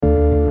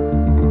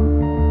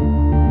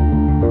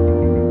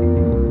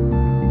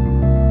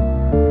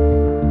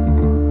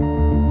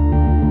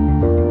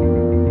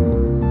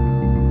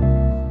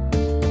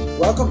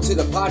Welcome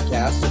to the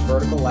podcast of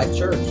Vertical Life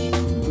Church.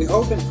 We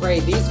hope and pray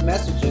these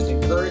messages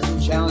encourage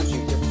and challenge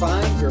you to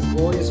find your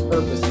glorious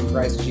purpose in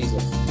Christ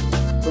Jesus.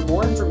 For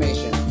more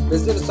information,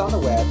 visit us on the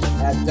web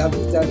at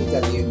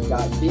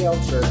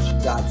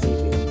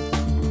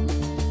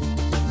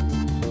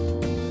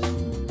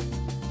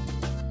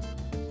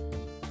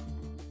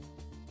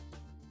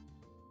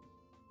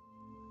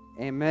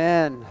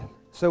Amen.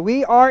 So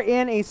we are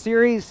in a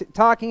series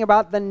talking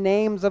about the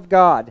names of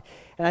God.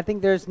 And I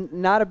think there's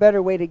not a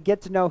better way to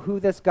get to know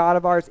who this God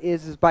of ours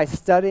is by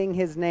studying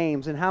his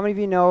names. And how many of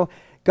you know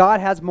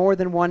God has more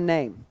than one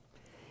name?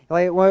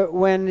 Like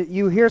when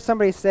you hear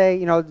somebody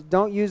say,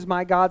 don't use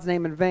my God's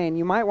name in vain,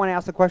 you might want to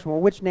ask the question, well,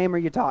 which name are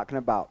you talking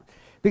about?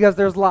 Because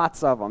there's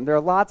lots of them. There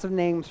are lots of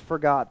names for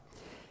God.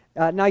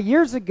 Now,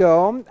 years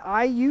ago,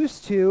 I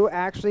used to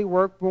actually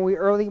work when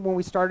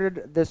we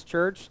started this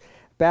church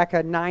back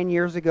 9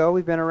 years ago.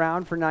 We've been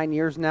around for 9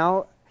 years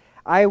now.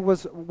 I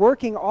was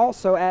working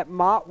also at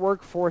Mott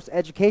Workforce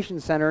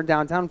Education Center in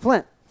downtown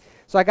Flint.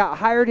 So I got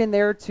hired in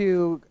there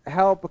to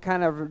help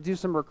kind of do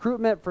some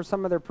recruitment for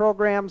some of their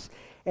programs,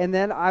 and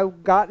then I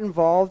got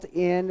involved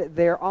in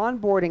their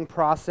onboarding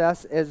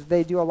process as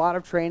they do a lot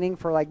of training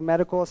for like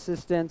medical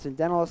assistants and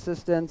dental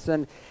assistants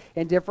and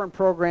different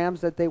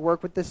programs that they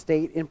work with the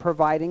state in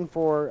providing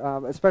for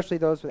especially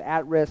those with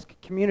at-risk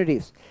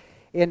communities.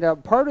 And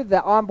part of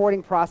the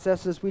onboarding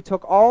process is we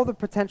took all the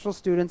potential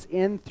students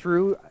in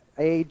through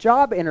a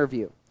job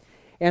interview.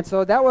 And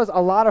so that was a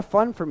lot of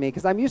fun for me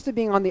because I'm used to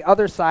being on the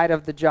other side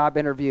of the job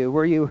interview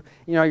where you're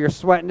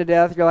sweating to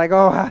death. You're like,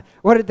 oh,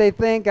 what did they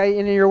think?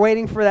 And you're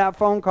waiting for that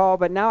phone call.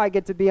 But now I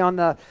get to be on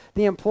the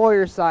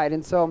employer side.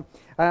 And so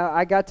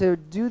I got to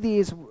do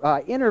these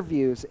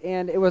interviews,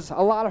 and it was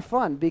a lot of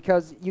fun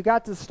because you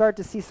got to start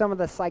to see some of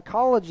the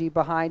psychology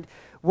behind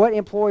what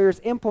employers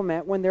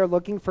implement when they're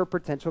looking for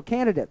potential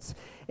candidates.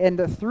 And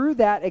through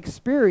that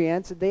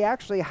experience, they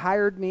actually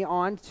hired me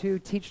on to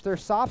teach their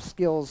soft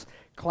skills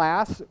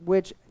class,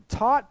 which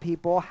taught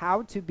people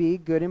how to be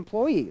good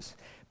employees.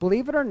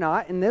 Believe it or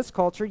not, in this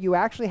culture, you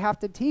actually have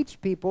to teach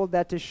people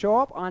that to show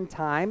up on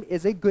time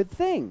is a good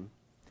thing.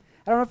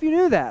 I don't know if you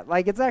knew that.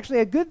 Like, it's actually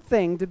a good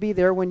thing to be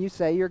there when you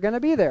say you're going to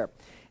be there.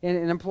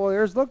 And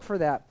employers look for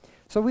that.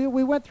 So we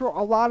went through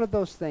a lot of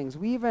those things.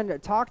 We even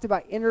talked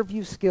about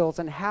interview skills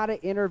and how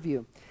to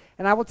interview.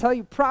 And I will tell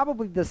you,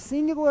 probably the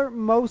singular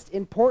most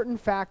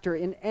important factor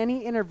in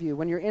any interview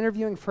when you're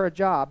interviewing for a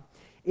job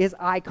is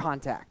eye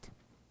contact.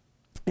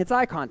 It's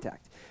eye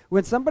contact.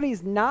 When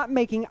somebody's not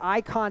making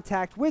eye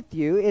contact with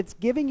you, it's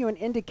giving you an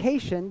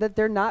indication that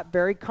they're not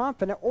very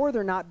confident or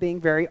they're not being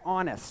very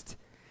honest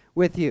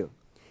with you.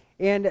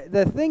 And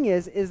the thing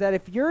is that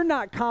if you're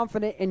not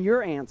confident in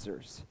your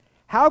answers,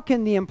 how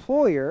can the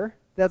employer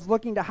that's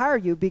looking to hire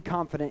you be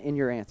confident in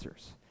your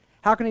answers?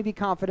 How can he be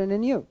confident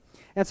in you?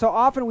 And so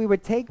often we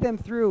would take them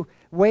through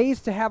ways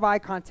to have eye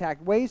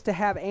contact, ways to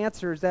have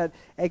answers that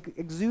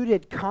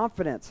exuded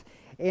confidence.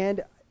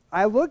 And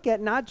I look at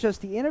not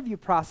just the interview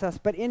process,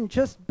 but in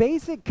just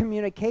basic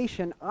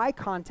communication, eye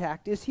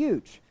contact is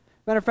huge.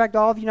 Matter of fact,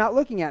 all of you not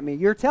looking at me,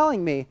 you're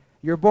telling me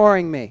you're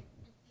boring me.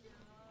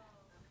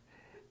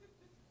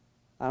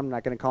 I'm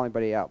not going to call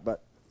anybody out,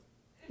 but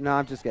no,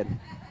 I'm just kidding.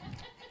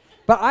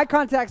 But eye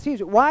contact's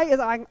huge. Why is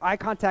eye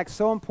contact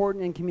so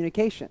important in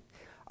communication?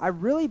 I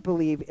really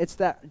believe it's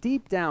that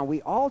deep down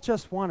we all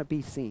just want to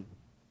be seen.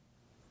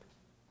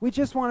 We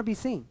just want to be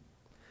seen.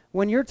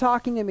 When you're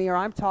talking to me or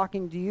I'm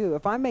talking to you,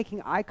 if I'm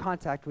making eye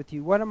contact with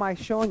you, what am I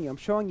showing you? I'm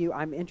showing you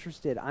I'm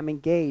interested, I'm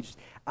engaged,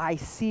 I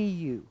see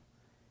you.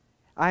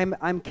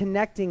 I'm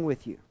connecting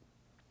with you.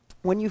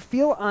 When you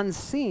feel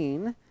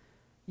unseen,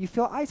 you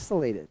feel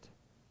isolated.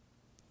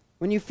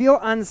 When you feel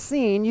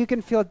unseen, you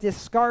can feel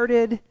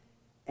discarded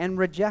and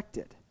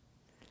rejected.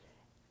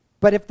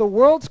 But if the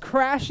world's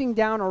crashing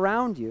down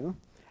around you,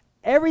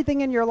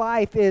 everything in your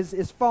life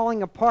is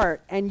falling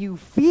apart, and you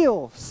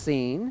feel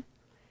seen,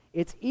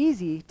 it's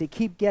easy to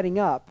keep getting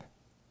up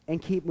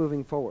and keep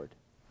moving forward.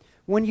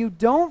 When you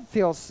don't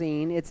feel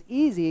seen, it's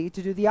easy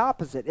to do the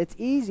opposite. It's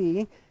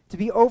easy to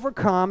be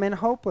overcome in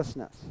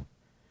hopelessness.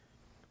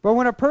 But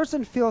when a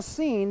person feels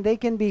seen, they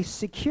can be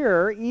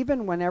secure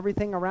even when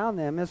everything around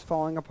them is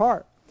falling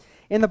apart.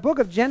 In the book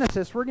of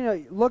Genesis, we're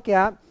going to look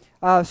at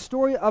a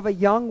story of a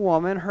young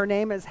woman. Her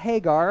name is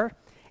Hagar,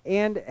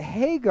 and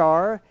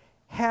Hagar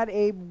had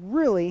a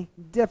really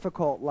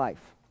difficult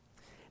life.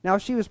 Now,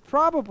 she was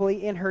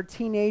probably in her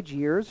teenage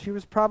years. She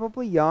was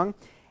probably young,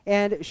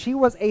 and she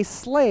was a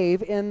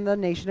slave in the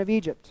nation of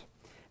Egypt.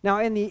 Now,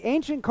 in the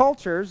ancient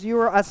cultures, you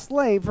were a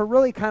slave for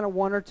really kind of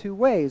one or two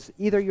ways.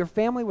 Either your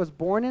family was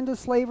born into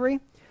slavery,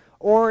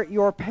 or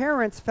your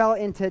parents fell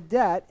into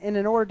debt, and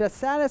in order to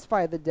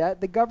satisfy the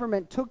debt, the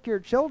government took your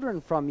children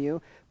from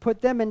you,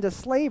 put them into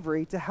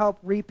slavery to help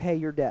repay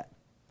your debt.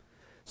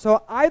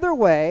 So either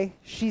way,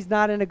 she's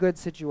not in a good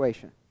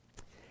situation.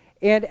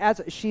 And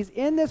as she's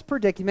in this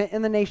predicament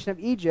in the nation of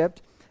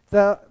Egypt,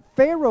 the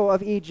Pharaoh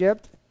of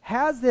Egypt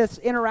has this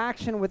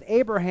interaction with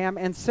Abraham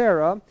and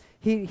Sarah.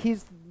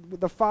 He's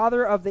the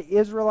father of the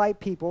Israelite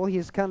people.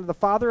 He's kind of the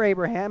father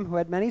Abraham, who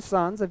had many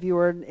sons, if you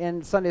were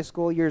in Sunday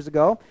school years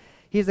ago.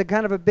 He's a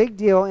kind of a big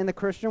deal in the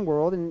Christian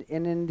world and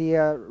in the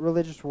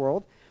religious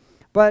world.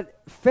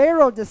 But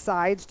Pharaoh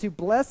decides to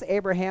bless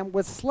Abraham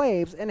with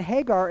slaves, and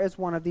Hagar is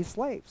one of these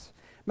slaves.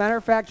 Matter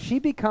of fact, she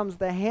becomes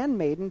the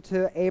handmaiden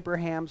to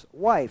Abraham's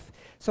wife.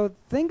 So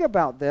think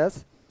about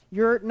this.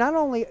 You're not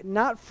only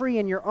not free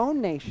in your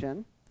own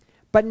nation,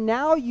 but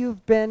now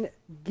you've been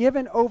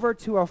given over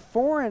to a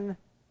foreign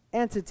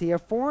entity, a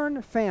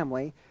foreign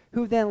family,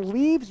 who then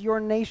leaves your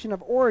nation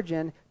of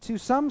origin to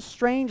some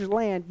strange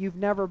land you've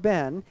never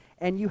been,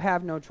 and you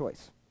have no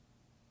choice.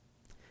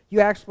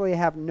 You actually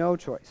have no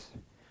choice.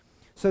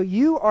 So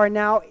you are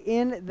now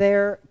in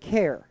their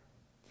care.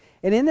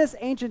 And in this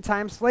ancient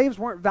time, slaves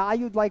weren't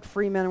valued like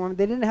free men and women.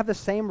 They didn't have the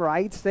same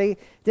rights. They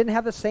didn't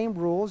have the same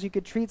rules. You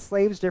could treat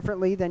slaves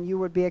differently than you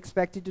would be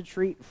expected to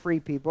treat free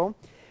people.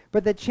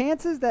 But the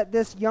chances that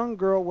this young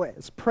girl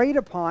was preyed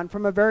upon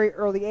from a very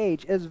early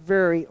age is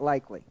very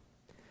likely.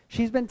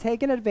 She's been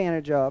taken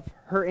advantage of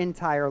her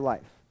entire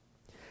life.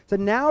 So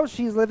now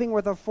she's living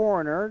with a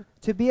foreigner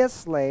to be a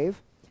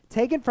slave,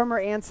 taken from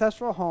her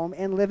ancestral home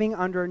and living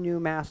under new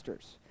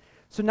masters.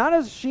 So not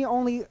as she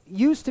only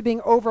used to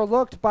being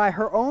overlooked by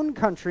her own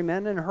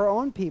countrymen and her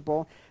own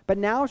people, but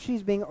now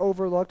she's being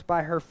overlooked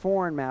by her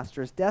foreign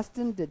masters,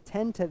 destined to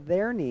tend to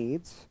their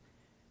needs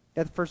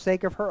for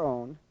sake of her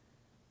own,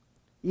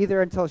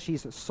 either until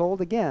she's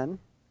sold again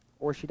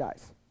or she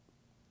dies.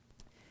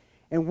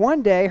 And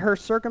one day her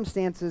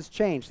circumstances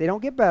change. They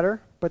don't get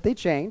better, but they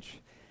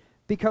change,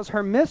 because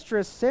her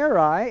mistress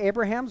Sarai,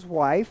 Abraham's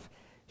wife,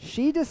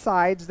 she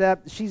decides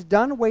that she's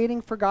done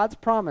waiting for God's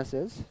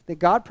promises, that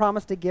God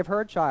promised to give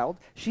her a child.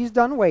 She's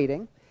done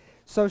waiting.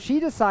 So she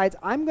decides,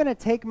 I'm going to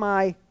take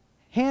my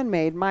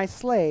handmaid, my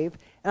slave,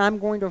 and I'm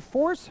going to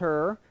force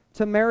her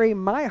to marry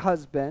my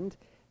husband,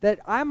 that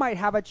I might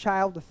have a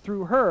child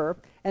through her,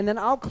 and then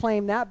I'll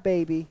claim that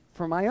baby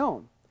for my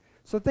own.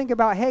 So think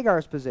about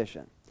Hagar's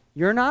position.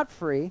 You're not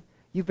free.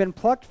 You've been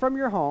plucked from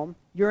your home.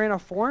 You're in a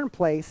foreign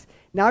place.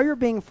 Now you're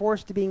being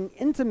forced to being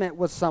intimate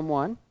with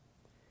someone,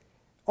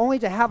 only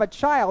to have a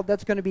child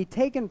that's going to be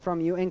taken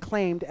from you and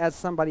claimed as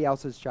somebody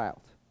else's child.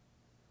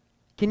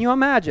 Can you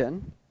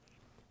imagine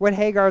what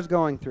Hagar's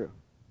going through?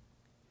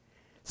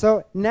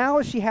 So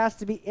now she has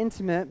to be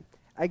intimate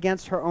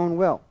against her own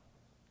will.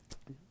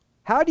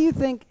 How do you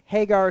think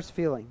Hagar's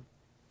feeling?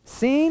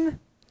 Seen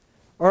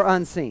or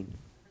unseen?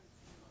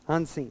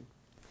 Unseen.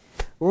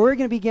 Well, we're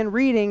going to begin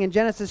reading in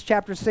Genesis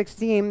chapter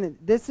 16.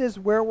 This is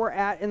where we're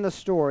at in the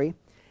story,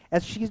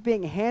 as she's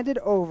being handed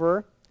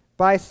over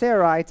by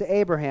Sarai to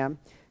Abraham.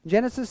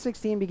 Genesis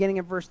 16, beginning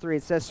at verse 3,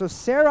 it says, So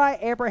Sarai,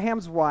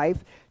 Abraham's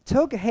wife,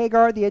 took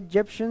Hagar, the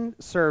Egyptian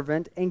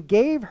servant, and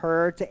gave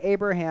her to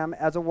Abraham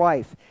as a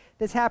wife.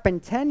 This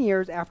happened 10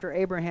 years after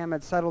Abraham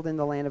had settled in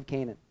the land of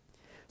Canaan.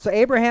 So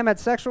Abraham had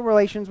sexual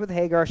relations with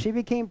Hagar. She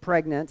became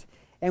pregnant,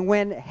 and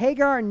when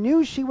Hagar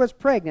knew she was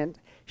pregnant,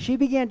 she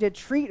began to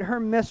treat her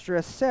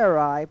mistress,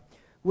 Sarai,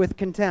 with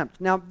contempt.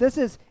 Now, this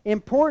is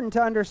important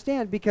to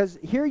understand, because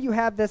here you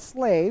have this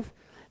slave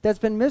that's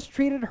been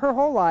mistreated her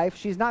whole life.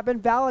 She's not been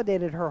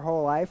validated her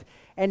whole life.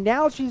 And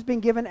now she's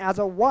been given as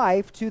a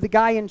wife to the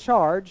guy in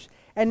charge.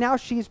 And now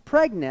she's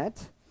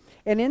pregnant.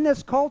 And in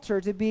this culture,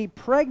 to be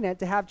pregnant,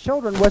 to have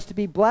children, was to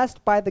be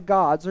blessed by the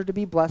gods or to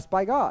be blessed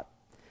by God.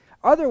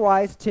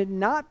 Otherwise, to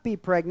not be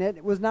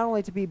pregnant was not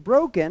only to be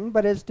broken,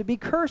 but is to be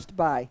cursed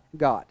by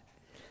God.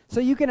 So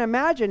you can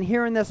imagine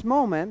here in this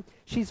moment,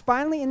 she's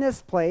finally in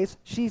this place.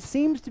 She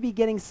seems to be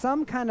getting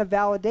some kind of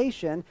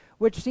validation,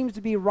 which seems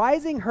to be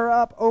rising her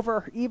up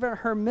over even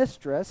her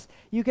mistress.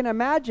 You can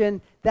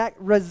imagine that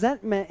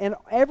resentment and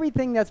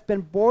everything that's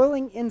been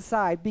boiling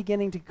inside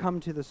beginning to come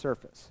to the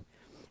surface.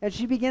 And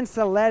she begins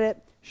to let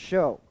it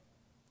show.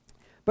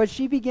 But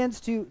she begins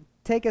to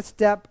take a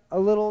step a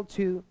little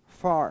too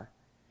far,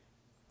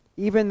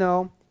 even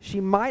though she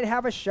might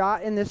have a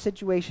shot in this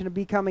situation of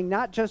becoming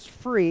not just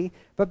free,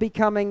 but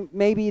becoming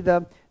maybe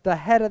the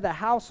head of the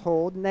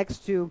household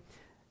next to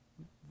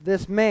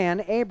this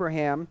man,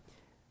 Abraham.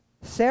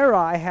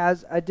 Sarai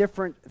has a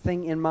different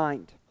thing in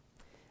mind.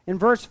 In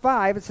verse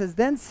 5, it says,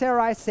 Then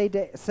Sarai said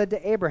to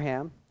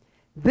Abraham,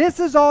 This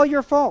is all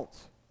your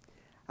fault.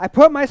 I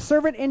put my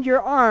servant into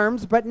your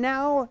arms, but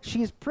now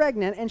she's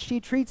pregnant and she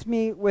treats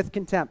me with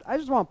contempt. I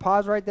just want to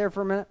pause right there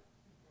for a minute.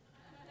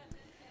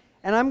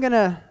 And I'm going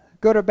to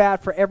go to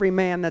bat for every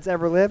man that's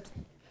ever lived.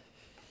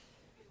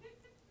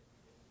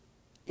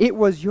 It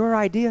was your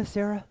idea,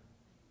 Sarah.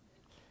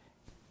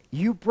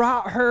 You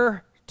brought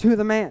her to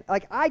the man.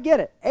 Like, I get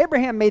it.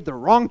 Abraham made the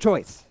wrong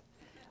choice.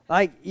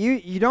 Like,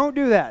 you don't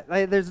do that.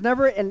 Like, there's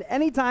never, in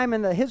any time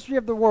in the history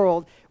of the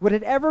world, would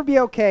it ever be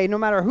okay, no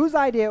matter whose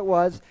idea it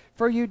was,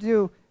 for you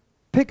to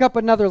pick up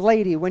another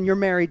lady when you're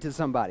married to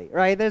somebody,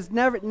 right? There's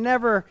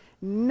never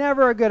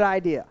a good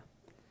idea.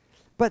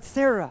 But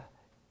Sarah,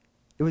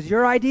 it was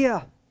your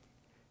idea.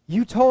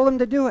 You told him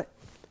to do it.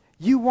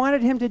 You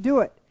wanted him to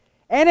do it.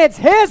 And it's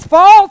his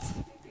fault?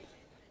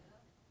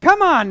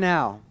 Come on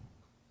now.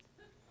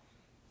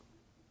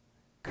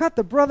 Cut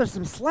the brother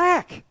some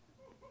slack.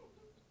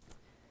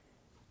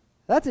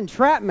 That's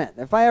entrapment,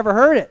 if I ever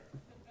heard it.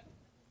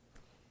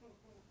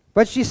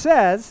 But she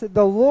says,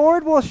 the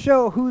Lord will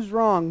show who's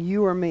wrong,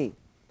 you or me.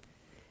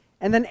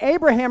 And then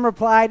Abraham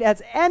replied,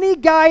 as any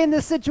guy in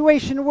this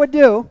situation would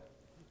do,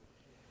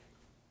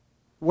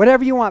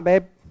 whatever you want,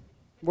 babe.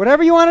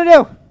 Whatever you want to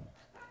do.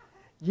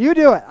 You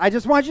do it. I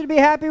just want you to be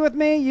happy with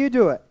me. You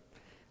do it.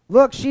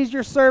 Look, she's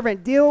your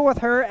servant. Deal with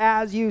her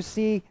as you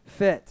see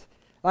fit.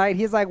 All right,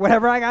 he's like,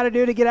 whatever I got to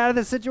do to get out of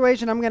this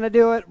situation, I'm going to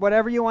do it.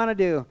 Whatever you want to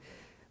do.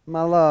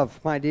 My love,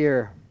 my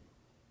dear.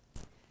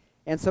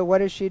 And so what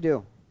does she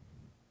do?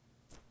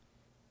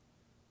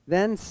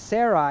 Then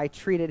Sarai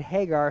treated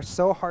Hagar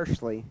so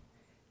harshly,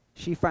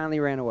 she finally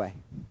ran away.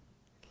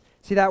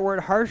 See, that word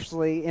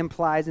harshly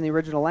implies in the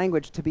original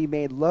language to be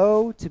made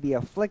low, to be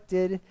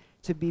afflicted,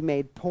 to be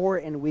made poor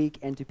and weak,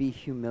 and to be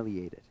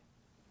humiliated.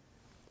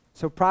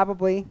 So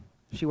probably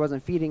she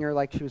wasn't feeding her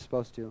like she was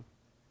supposed to,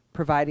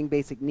 providing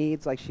basic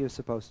needs like she was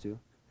supposed to.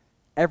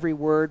 Every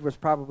word was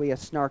probably a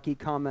snarky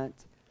comment.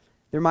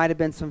 There might have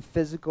been some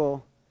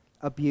physical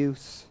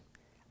abuse.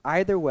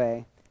 Either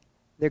way,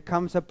 there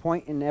comes a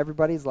point in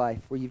everybody's life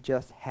where you've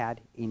just had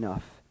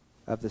enough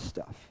of this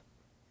stuff.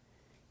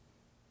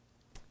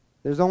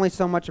 There's only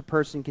so much a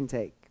person can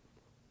take.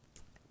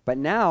 But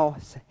now,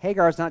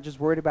 Hagar's not just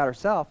worried about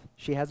herself,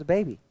 she has a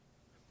baby.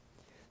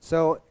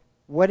 So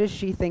what does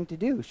she think to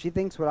do? She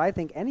thinks what I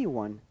think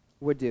anyone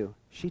would do.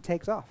 She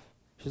takes off.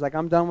 She's like,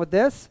 I'm done with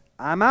this.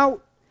 I'm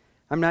out.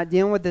 I'm not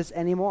dealing with this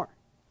anymore.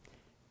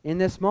 In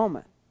this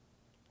moment,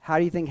 how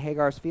do you think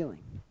Hagar's feeling?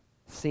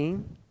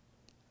 Seen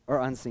or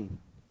unseen?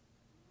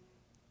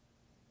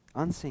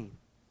 Unseen.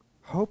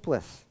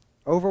 Hopeless.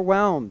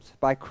 Overwhelmed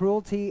by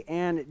cruelty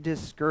and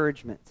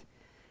discouragement.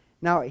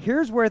 Now,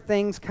 here's where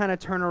things kind of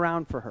turn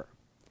around for her.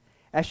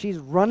 As she's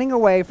running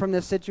away from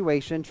this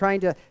situation, trying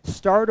to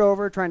start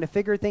over, trying to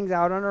figure things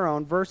out on her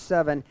own, verse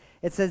 7,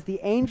 it says, the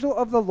angel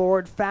of the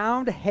Lord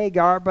found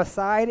Hagar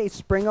beside a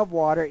spring of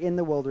water in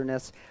the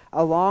wilderness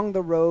along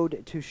the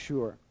road to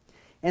Shur.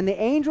 And the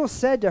angel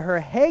said to her,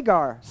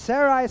 Hagar,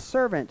 Sarai's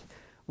servant,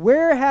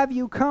 where have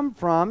you come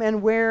from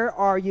and where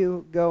are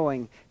you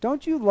going?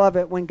 Don't you love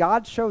it when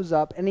God shows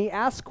up and he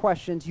asks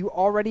questions you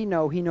already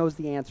know he knows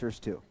the answers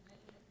to?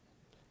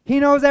 He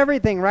knows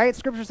everything, right?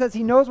 Scripture says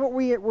he knows what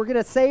we're going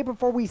to say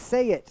before we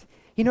say it.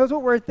 He knows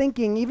what we're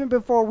thinking even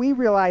before we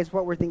realize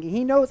what we're thinking.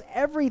 He knows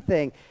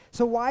everything.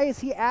 So why is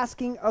he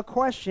asking a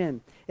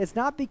question? It's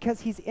not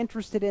because he's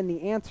interested in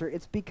the answer.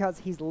 It's because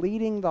he's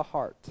leading the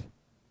heart.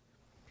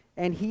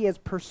 And he is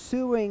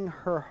pursuing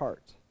her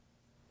heart.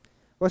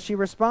 Well, she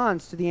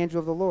responds to the angel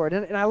of the Lord.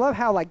 And I love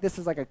how this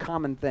is a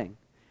common thing.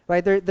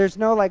 Right? There's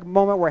no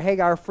moment where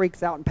Hagar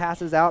freaks out and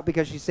passes out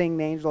because she's seeing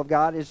the angel of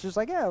God. It's just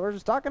yeah, we're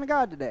just talking to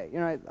God today.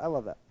 I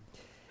love that.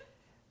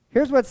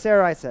 Here's what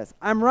Sarai says.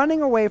 I'm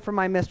running away from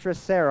my mistress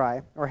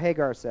Sarai, or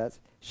Hagar says.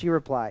 She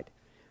replied.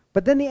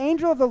 But then the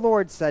angel of the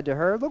Lord said to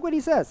her, look what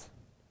he says.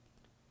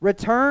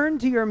 Return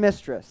to your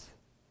mistress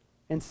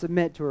and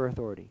submit to her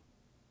authority.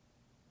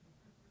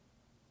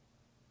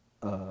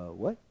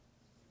 What?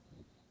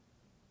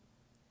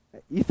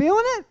 You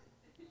feeling it?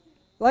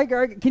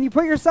 Can you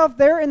put yourself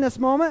there in this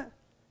moment?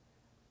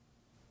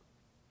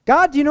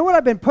 God, do you know what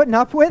I've been putting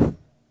up with?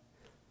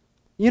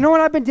 You know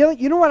what I've been dealing?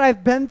 You know what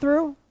I've been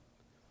through?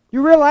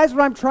 You realize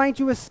what I'm trying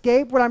to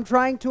escape, what I'm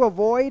trying to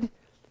avoid?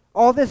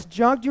 All this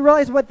junk? Do you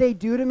realize what they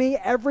do to me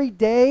every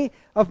day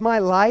of my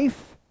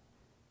life?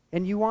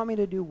 And you want me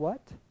to do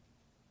what?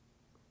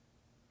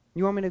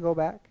 You want me to go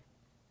back?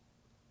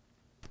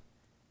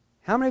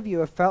 How many of you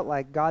have felt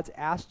like God's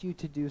asked you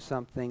to do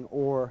something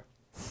or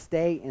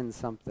stay in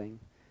something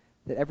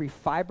that every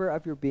fiber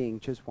of your being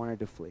just wanted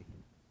to flee?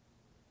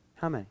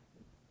 How many?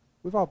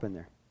 We've all been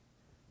there.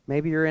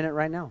 Maybe you're in it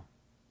right now.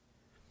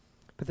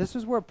 But this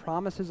is where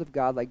promises of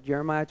God like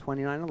Jeremiah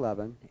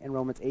 29:11 and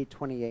Romans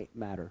 8:28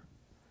 matter.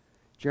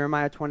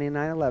 Jeremiah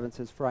 29:11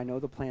 says, for I know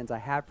the plans I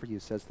have for you,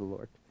 says the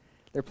Lord.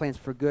 They're plans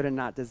for good and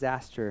not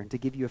disaster, to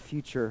give you a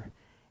future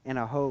and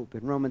a hope.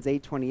 And Romans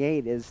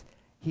 8:28 is,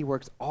 he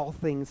works all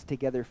things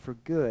together for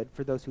good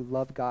for those who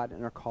love God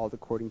and are called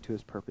according to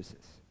his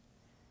purposes.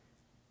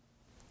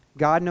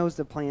 God knows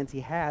the plans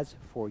he has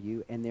for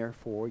you, and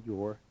therefore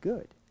you're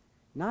good.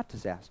 Not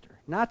disaster,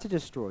 not to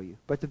destroy you,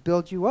 but to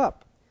build you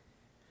up.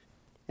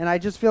 And I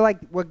just feel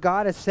like what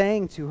God is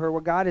saying to her,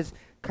 what God is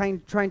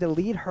trying to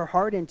lead her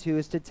heart into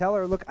is to tell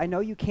her, look, I know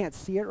you can't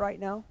see it right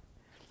now.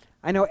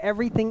 I know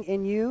everything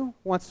in you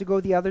wants to go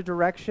the other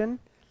direction,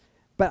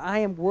 but I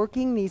am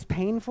working these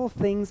painful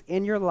things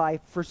in your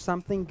life for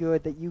something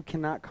good that you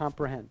cannot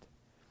comprehend.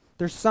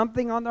 There's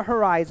something on the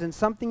horizon,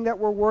 something that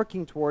we're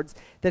working towards,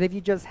 that if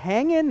you just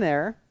hang in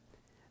there,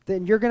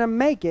 then you're going to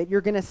make it. You're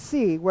going to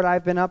see what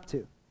I've been up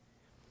to.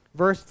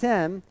 Verse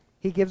 10,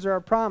 he gives her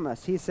a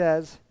promise. He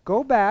says,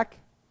 go back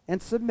and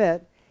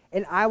submit,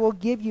 and I will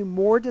give you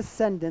more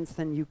descendants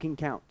than you can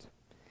count.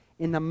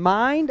 In the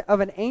mind of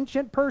an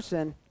ancient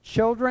person,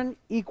 children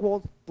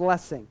equals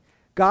blessing.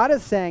 God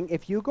is saying,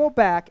 if you go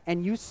back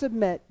and you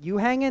submit, you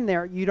hang in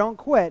there, you don't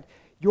quit,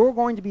 you're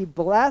going to be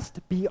blessed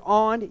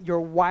beyond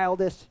your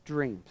wildest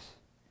dreams.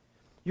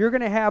 You're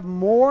going to have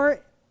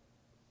more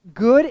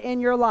good in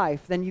your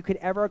life than you could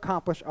ever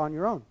accomplish on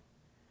your own.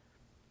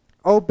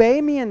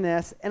 Obey me in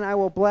this, and I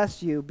will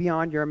bless you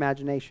beyond your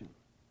imagination.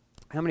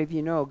 How many of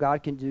you know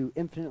God can do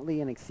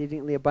infinitely and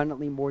exceedingly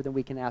abundantly more than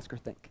we can ask or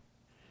think?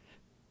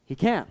 He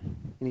can,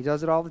 and he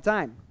does it all the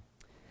time.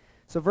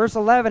 So verse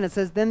 11, it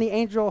says, Then the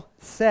angel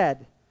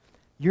said,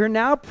 You're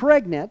now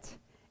pregnant,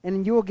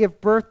 and you will give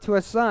birth to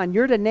a son.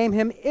 You're to name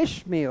him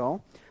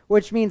Ishmael,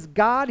 which means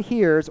God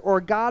hears,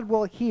 or God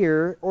will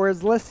hear, or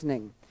is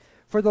listening.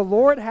 For the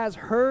Lord has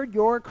heard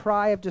your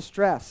cry of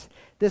distress.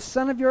 This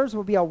son of yours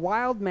will be a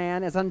wild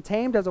man, as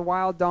untamed as a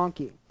wild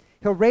donkey.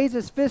 He'll raise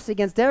his fist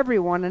against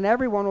everyone, and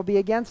everyone will be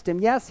against him.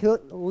 Yes, he'll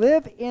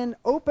live in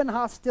open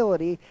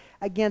hostility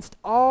against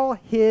all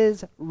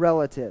his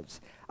relatives.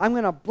 I'm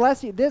going to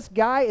bless you. This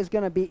guy is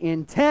going to be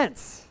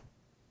intense,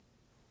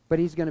 but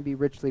he's going to be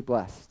richly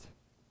blessed.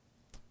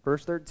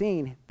 Verse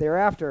 13,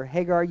 thereafter,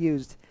 Hagar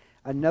used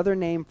another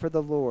name for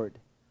the Lord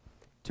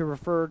to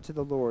refer to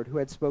the Lord who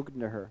had spoken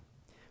to her.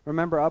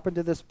 Remember, up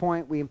until this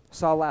point, we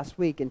saw last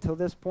week, until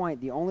this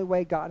point, the only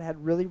way God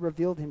had really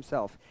revealed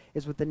himself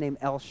is with the name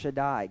El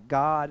Shaddai,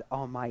 God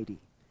Almighty.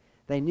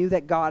 They knew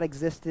that God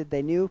existed.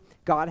 They knew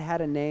God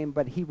had a name,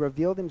 but he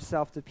revealed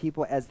himself to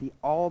people as the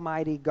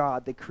Almighty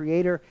God, the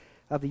creator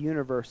of the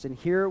universe. And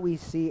here we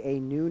see a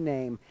new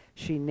name.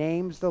 She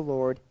names the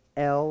Lord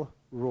El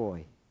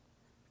Roi.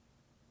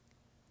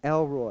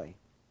 El Roi.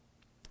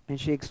 And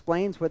she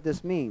explains what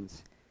this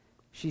means.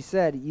 She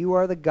said, You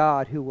are the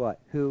God who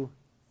what? Who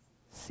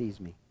sees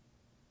me.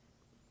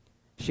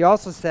 She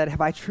also said, Have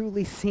I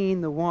truly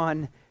seen the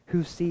one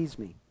who sees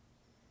me?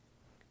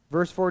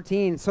 Verse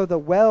 14, so the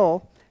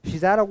well,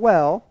 she's at a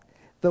well.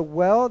 The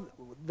well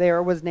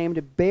there was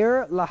named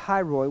Beer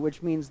Lahairoi,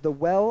 which means the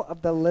well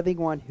of the living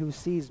one who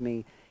sees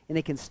me, and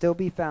it can still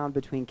be found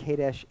between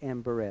Kadesh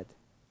and Bered.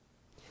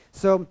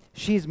 So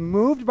she's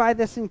moved by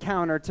this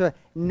encounter to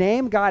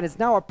name God. It's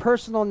now a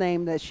personal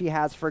name that she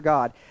has for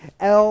God.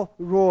 El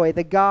Roi,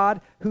 the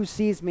God who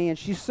sees me. And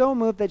she's so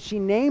moved that she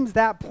names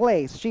that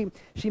place.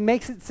 She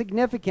makes it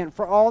significant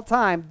for all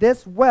time.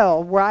 This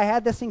well where I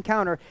had this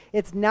encounter,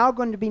 it's now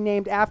going to be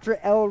named after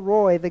El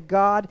Roi, the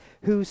God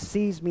who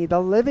sees me,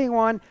 the living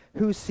one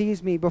who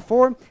sees me.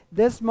 Before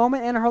this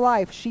moment in her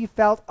life, she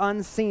felt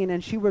unseen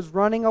and she was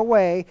running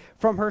away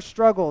from her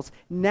struggles.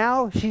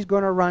 Now she's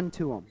going to run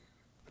to him.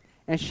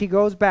 And she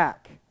goes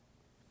back.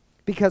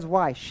 Because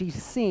why?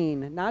 She's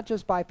seen not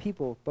just by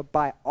people, but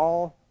by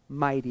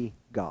Almighty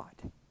God.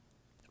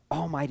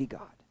 Almighty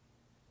God.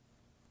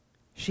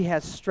 She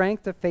has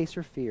strength to face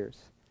her fears.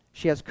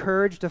 She has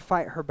courage to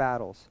fight her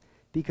battles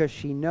because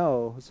she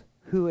knows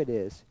who it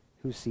is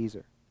who sees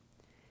her.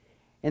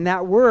 And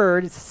that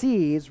word,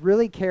 sees,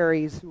 really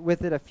carries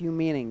with it a few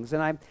meanings.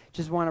 And I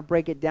just want to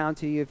break it down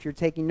to you. If you're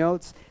taking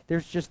notes,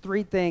 there's just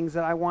three things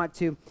that I want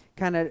to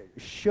kind of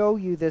show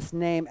you this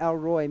name El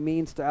Roi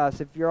means to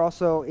us. If you're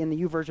also in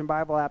the YouVersion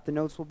Bible app, the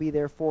notes will be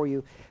there for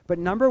you. But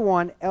number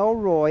one, El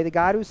Roi, the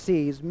God who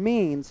sees,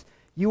 means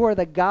you are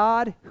the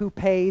God who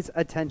pays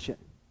attention.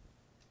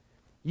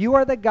 You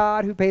are the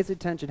God who pays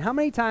attention. How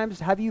many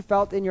times have you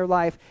felt in your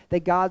life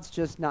that God's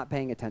just not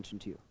paying attention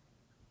to you?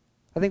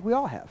 I think we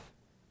all have.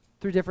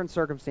 Through different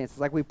circumstances.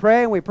 Like we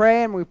pray and we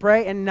pray and we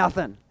pray and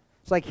nothing.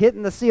 It's like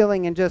hitting the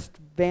ceiling and just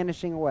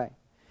vanishing away.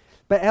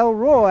 But El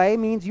Roi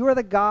means you are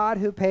the God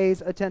who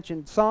pays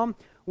attention. Psalm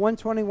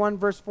 121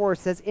 verse 4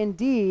 says,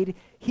 Indeed,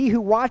 he who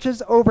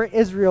watches over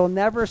Israel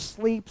never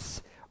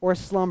sleeps or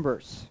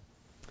slumbers.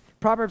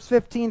 Proverbs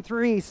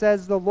 15:3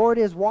 says, The Lord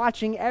is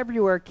watching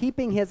everywhere,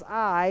 keeping his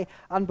eye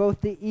on both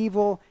the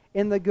evil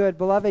and the good.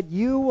 Beloved,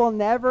 you will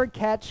never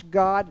catch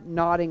God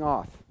nodding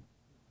off.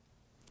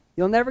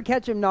 You'll never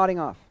catch him nodding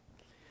off.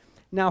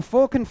 Now,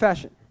 full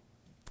confession.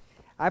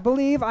 I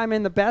believe I'm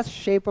in the best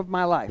shape of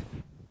my life.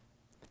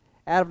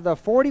 Out of the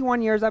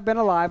 41 years I've been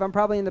alive, I'm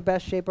probably in the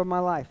best shape of my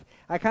life.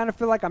 I kind of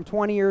feel like I'm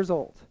 20 years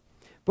old.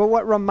 But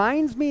what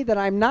reminds me that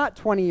I'm not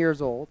 20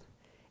 years old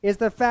is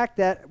the fact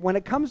that when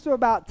it comes to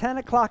about 10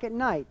 o'clock at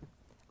night,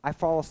 I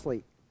fall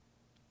asleep.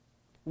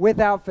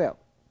 Without fail.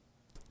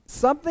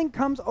 Something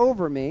comes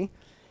over me,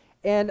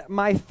 and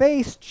my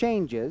face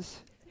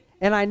changes.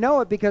 And I know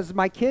it because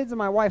my kids and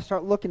my wife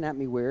start looking at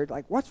me weird,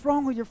 like, what's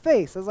wrong with your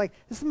face? I was like,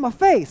 this is my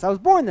face. I was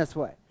born this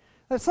way.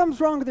 Like, something's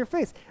wrong with your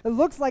face. It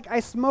looks like I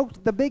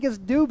smoked the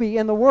biggest doobie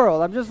in the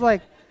world. I'm just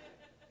like,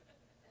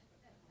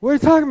 what are you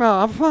talking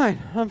about?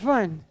 I'm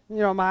fine. You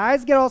know, my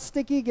eyes get all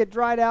sticky, get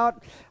dried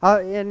out.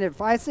 And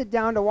if I sit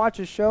down to watch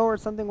a show or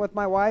something with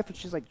my wife, and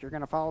she's like, you're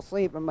going to fall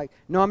asleep. I'm like,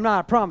 no, I'm not,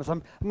 I promise.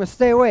 I'm going to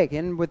stay awake.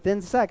 And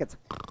within seconds,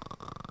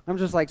 I'm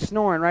just like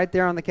snoring right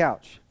there on the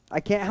couch. I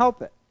can't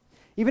help it.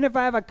 Even if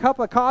I have a cup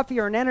of coffee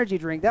or an energy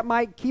drink, that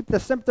might keep the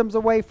symptoms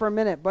away for a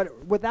minute.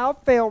 But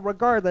without fail,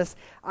 regardless,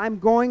 I'm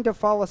going to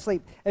fall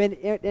asleep.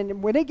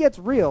 And when it gets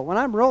real, when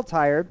I'm real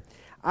tired,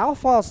 I'll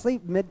fall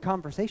asleep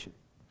mid-conversation.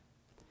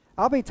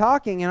 I'll be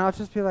talking, and I'll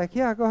just be like,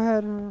 yeah, go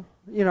ahead.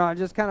 You know, I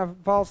just kind of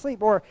fall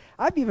asleep. Or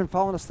I've even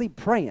fallen asleep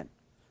praying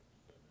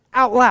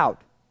out loud.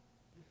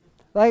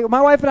 Like,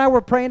 my wife and I were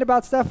praying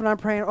about stuff, and I'm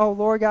praying, oh,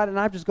 Lord God, and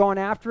I'm just going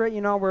after it,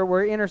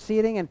 we're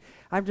interceding, and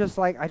I'm just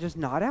like, I just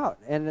nod out.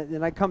 And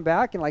then I come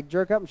back and, like,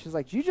 jerk up, and she's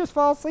like, did you just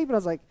fall asleep? And I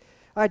was like,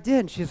 I did.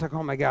 And she's like,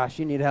 oh, my gosh,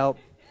 you need help.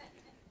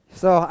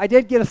 So I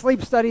did get a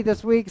sleep study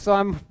this week, so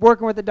I'm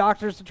working with the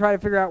doctors to try to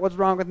figure out what's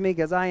wrong with me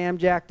because I am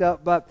jacked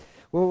up, but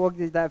we'll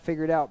get that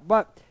figured out.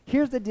 But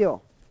here's the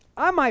deal.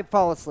 I might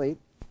fall asleep.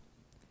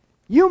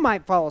 You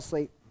might fall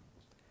asleep.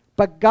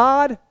 But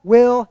God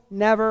will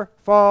never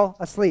fall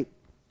asleep.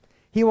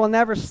 He will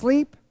never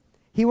sleep.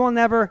 He will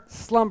never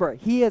slumber.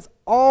 He is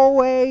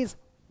always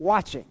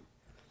watching.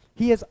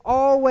 He is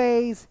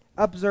always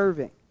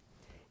observing.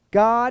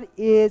 God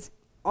is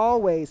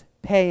always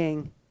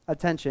paying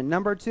attention.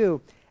 Number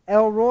 2,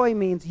 El Roi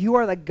means you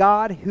are the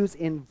God who's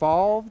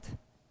involved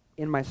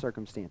in my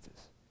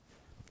circumstances.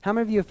 How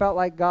many of you have felt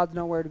like God's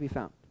nowhere to be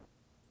found?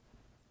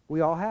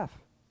 We all have.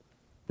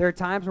 There are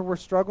times when we're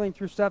struggling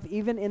through stuff,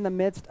 even in the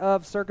midst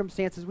of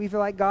circumstances. We feel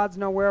like God's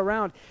nowhere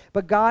around.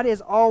 But God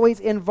is always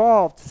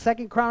involved.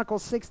 2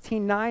 Chronicles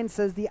 16:9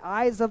 says, the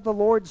eyes of the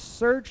Lord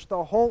search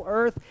the whole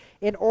earth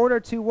in order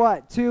to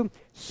what? To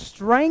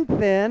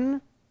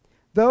strengthen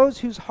those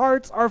whose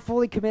hearts are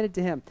fully committed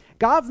to him.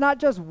 God's not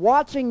just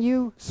watching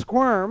you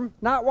squirm,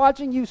 not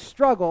watching you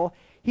struggle.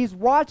 He's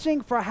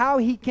watching for how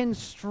he can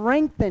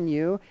strengthen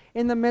you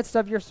in the midst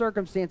of your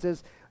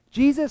circumstances.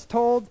 Jesus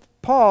told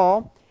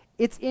Paul,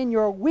 it's in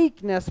your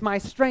weakness my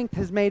strength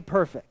is made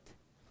perfect.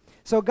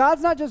 So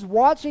God's not just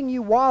watching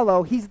you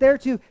wallow, he's there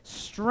to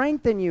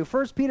strengthen you.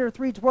 1 Peter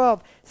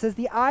 3:12 says,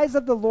 the eyes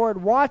of the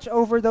Lord watch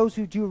over those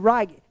who do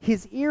right.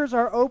 His ears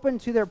are open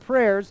to their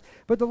prayers,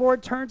 but the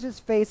Lord turns his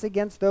face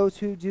against those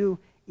who do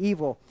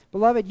evil.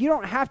 Beloved, you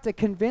don't have to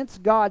convince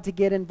God to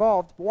get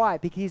involved. Why?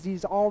 Because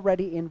he's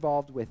already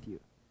involved with you.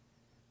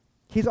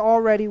 He's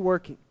already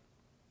working.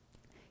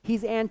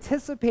 He's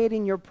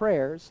anticipating your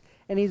prayers,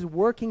 and he's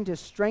working to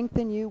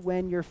strengthen you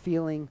when you're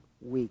feeling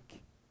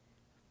weak.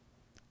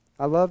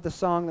 I love the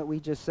song that we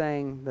just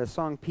sang, the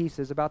song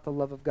Pieces, about the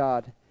love of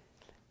God.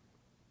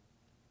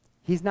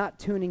 He's not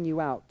tuning you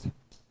out.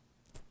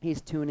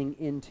 He's tuning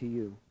into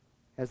you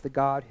as the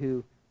God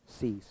who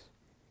sees.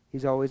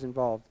 He's always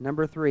involved.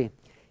 Number 3,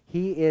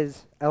 he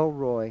is El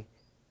Roi.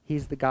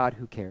 He's the God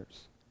who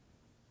cares.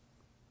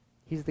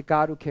 He's the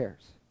God who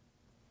cares.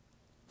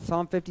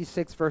 Psalm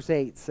 56 verse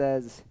 8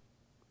 says,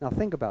 now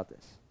think about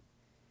this.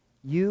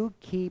 You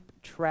keep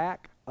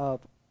track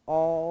of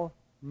all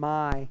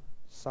my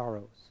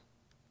sorrows.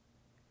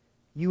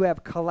 You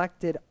have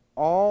collected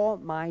all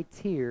my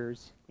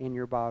tears in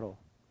your bottle,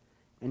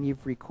 and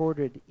you've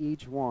recorded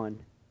each one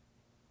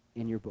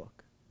in your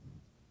book.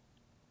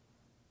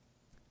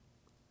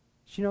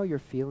 Do you know your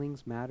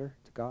feelings matter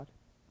to God?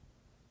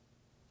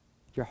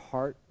 Your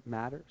heart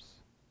matters.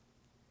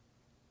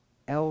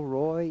 El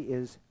Roi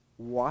is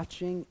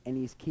watching, and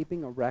he's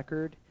keeping a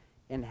record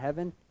in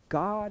heaven.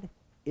 God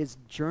is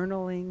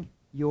journaling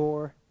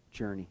your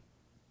journey.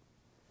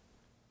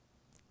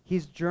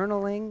 He's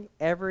journaling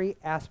every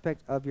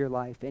aspect of your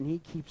life, and he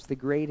keeps the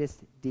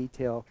greatest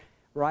detail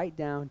right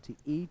down to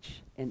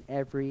each and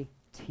every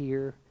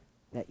tear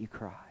that you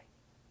cry.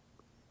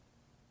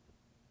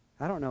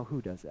 I don't know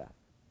who does that.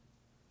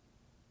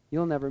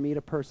 You'll never meet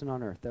a person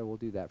on earth that will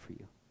do that for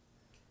you,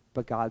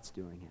 but God's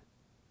doing it.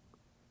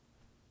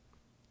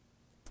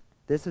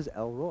 This is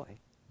El Roi.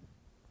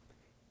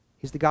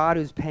 He's the God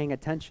who's paying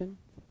attention.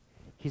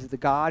 He's the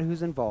God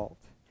who's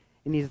involved,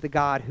 and he's the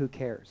God who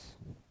cares.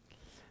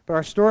 But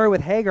our story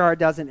with Hagar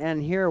doesn't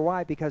end here.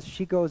 Why? Because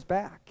she goes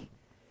back,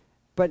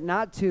 but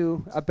not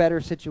to a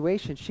better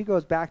situation. She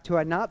goes back to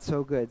a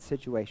not-so-good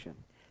situation.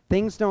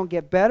 Things don't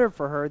get better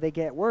for her. They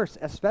get worse,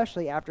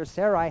 especially after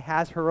Sarai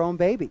has her own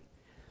baby.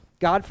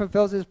 God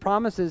fulfills his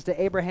promises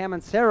to Abraham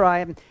and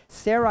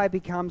Sarai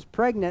becomes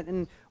pregnant,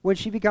 and when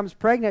she becomes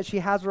pregnant, she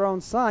has her own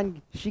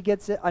son. She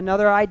gets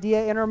another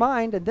idea in her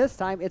mind, and this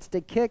time it's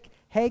to kick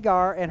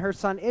Hagar and her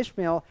son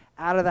Ishmael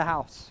out of the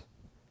house.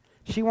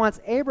 She wants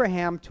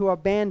Abraham to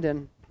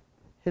abandon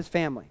his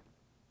family.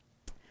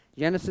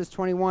 Genesis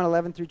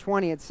 21:11 through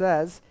 20, it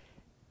says,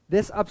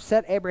 this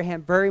upset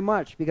Abraham very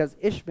much because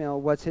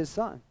Ishmael was his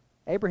son.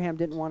 Abraham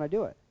didn't want to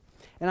do it.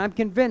 And I'm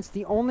convinced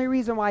the only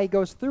reason why he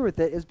goes through with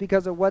it is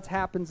because of what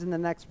happens in the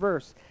next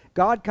verse.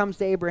 God comes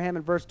to Abraham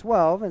in verse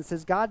 12 and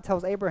says, God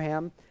tells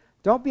Abraham,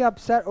 don't be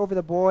upset over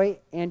the boy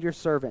and your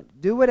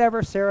servant. Do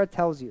whatever Sarah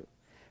tells you.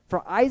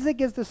 For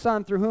Isaac is the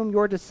son through whom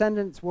your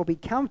descendants will be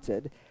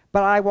counted,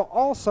 but I will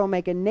also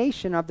make a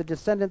nation of the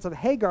descendants of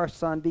Hagar's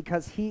son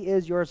because he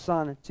is your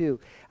son too.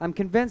 I'm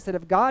convinced that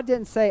if God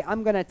didn't say,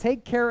 I'm going to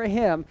take care of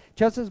him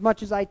just as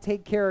much as I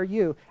take care of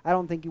you, I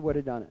don't think he would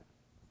have done it.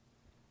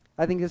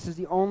 I think this is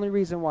the only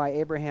reason why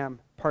Abraham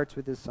parts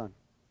with his son.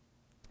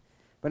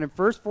 But in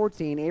verse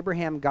 14,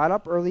 Abraham got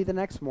up early the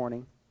next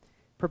morning,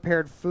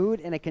 prepared food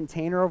in a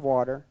container of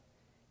water.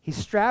 He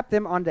strapped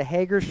them onto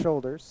Hagar's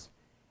shoulders,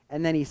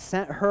 and then he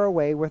sent her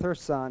away with her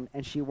son,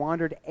 and she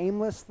wandered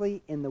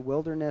aimlessly in the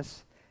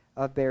wilderness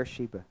of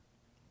Beersheba.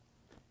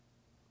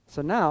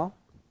 So now,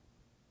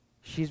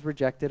 she's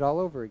rejected all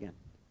over again.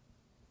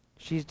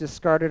 She's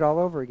discarded all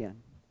over again.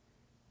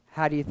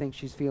 How do you think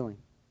she's feeling?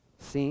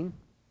 Seen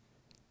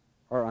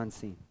or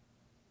unseen?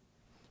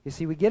 You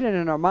see, we get it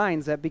in our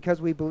minds that because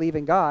we believe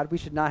in God, we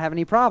should not have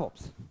any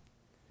problems.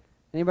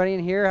 Anybody in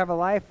here have a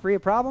life free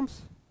of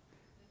problems?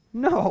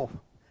 No,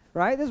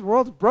 right? This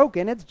world's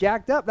broken. It's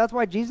jacked up. That's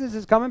why Jesus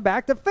is coming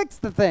back to fix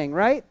the thing,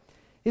 right?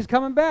 He's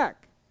coming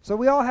back. So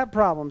we all have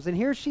problems. And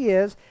here she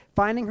is,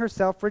 finding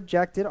herself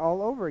rejected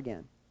all over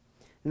again.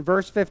 In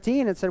verse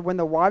 15, it said, when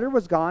the water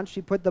was gone,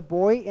 she put the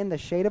boy in the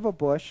shade of a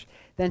bush.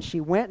 Then she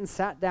went and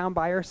sat down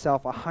by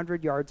herself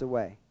 100 yards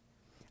away.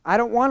 I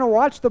don't want to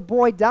watch the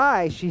boy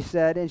die, she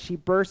said, and she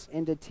burst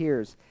into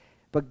tears.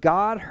 But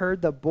God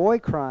heard the boy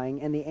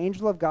crying, and the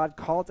angel of God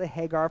called to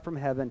Hagar from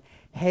heaven,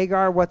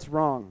 Hagar, what's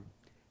wrong?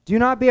 Do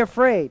not be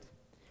afraid,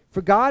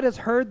 for God has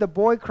heard the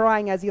boy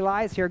crying as he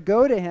lies here.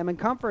 Go to him and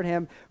comfort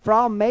him, for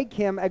I'll make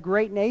him a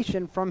great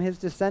nation from his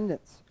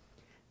descendants.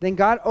 Then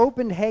God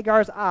opened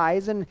Hagar's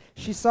eyes, and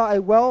she saw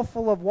a well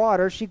full of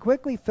water. She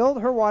quickly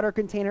filled her water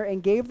container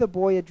and gave the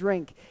boy a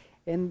drink.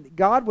 And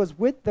God was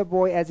with the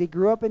boy as he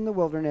grew up in the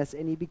wilderness,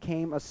 and he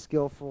became a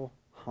skillful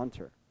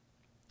hunter.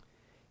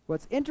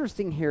 What's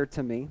interesting here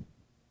to me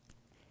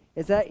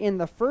is that in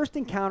the first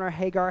encounter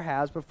Hagar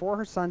has before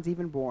her son's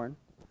even born,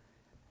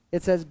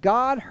 it says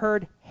God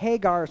heard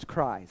Hagar's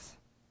cries.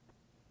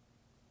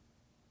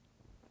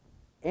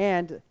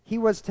 And she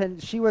was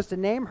to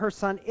name her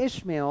son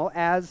Ishmael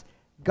as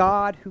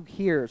God who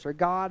hears, or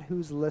God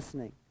who's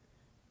listening.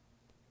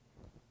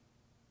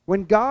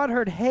 When God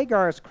heard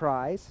Hagar's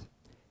cries,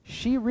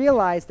 she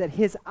realized that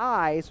his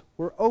eyes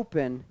were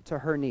open to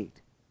her need,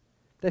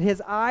 that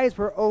his eyes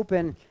were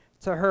open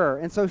to her.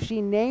 And so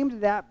she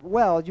named that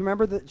well. Do you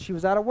remember that she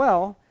was at a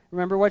well?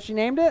 Remember what she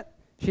named it?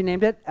 She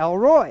named it El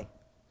Roi,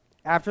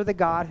 after the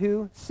God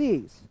who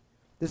sees.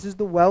 This is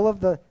the well of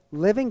the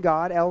living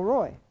God, El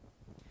Roi.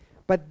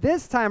 But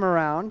this time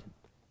around,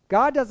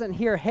 God doesn't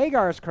hear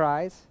Hagar's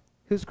cries.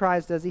 Whose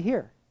cries does he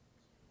hear?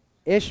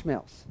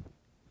 Ishmael's.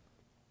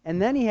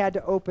 And then he had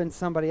to open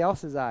somebody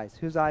else's eyes.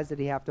 Whose eyes did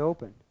he have to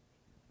open?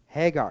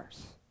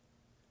 Hagar's.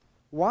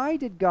 Why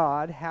did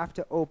God have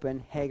to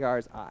open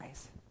Hagar's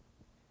eyes?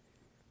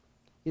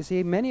 You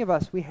see, many of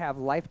us, we have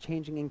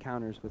life-changing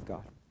encounters with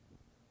God.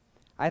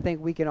 I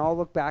think we can all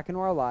look back into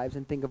our lives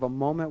and think of a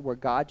moment where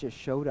God just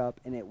showed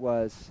up and it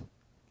was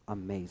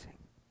amazing.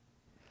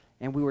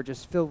 And we were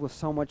just filled with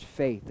so much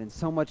faith and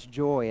so much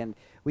joy, and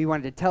we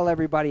wanted to tell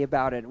everybody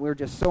about it. And we were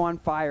just so on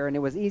fire, and it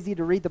was easy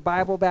to read the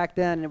Bible back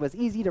then, and it was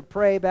easy to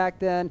pray back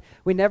then.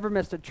 We never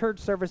missed a church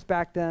service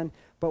back then.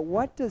 But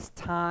what does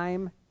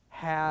time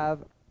have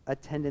a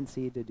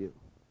tendency to do?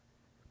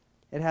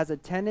 It has a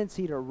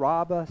tendency to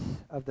rob us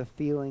of the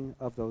feeling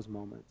of those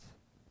moments,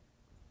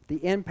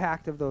 the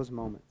impact of those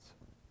moments.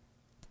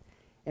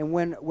 And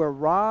when we're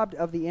robbed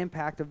of the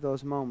impact of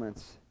those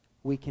moments,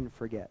 we can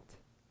forget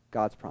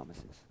God's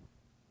promises.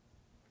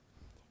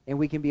 And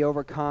we can be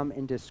overcome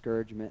in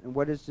discouragement. And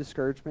what does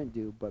discouragement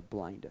do but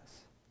blind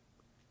us?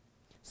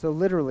 So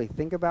literally,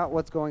 think about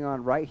what's going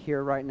on right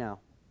here, right now.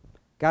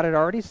 God had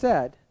already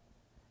said,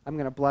 I'm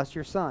going to bless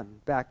your son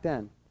back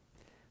then.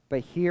 But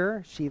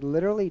here, she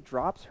literally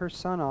drops her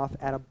son off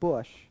at a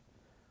bush,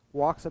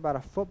 walks about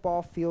a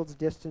football field's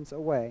distance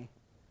away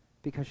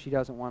because she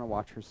doesn't want to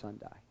watch her son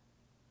die.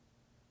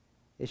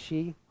 Is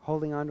she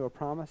holding on to a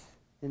promise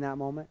in that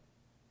moment?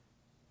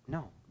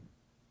 No.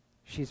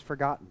 She's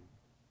forgotten.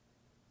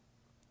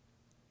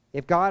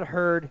 If God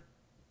heard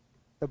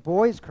the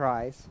boy's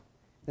cries,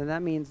 then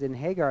that means in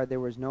Hagar there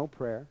was no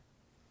prayer,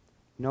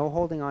 no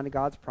holding on to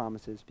God's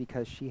promises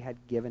because she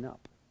had given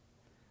up.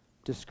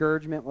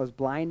 Discouragement was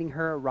blinding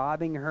her,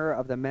 robbing her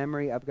of the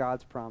memory of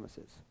God's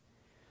promises.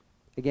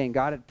 Again,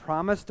 God had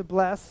promised to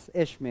bless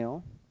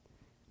Ishmael,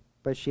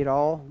 but she had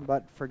all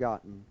but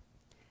forgotten.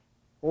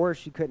 Or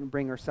she couldn't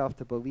bring herself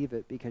to believe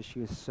it because she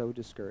was so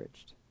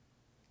discouraged.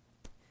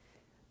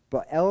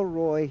 But El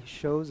Roi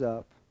shows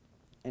up,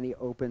 and he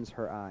opens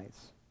her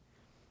eyes.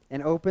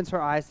 And opens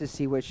her eyes to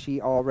see what she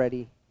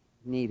already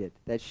needed.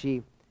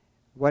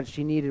 What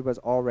she needed was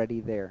already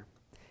there.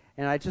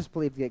 And I just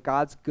believe that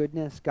God's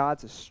goodness,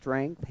 God's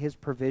strength, his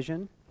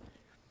provision,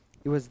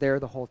 it was there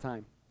the whole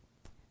time.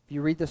 If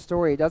you read the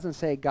story, it doesn't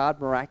say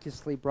God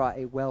miraculously brought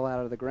a well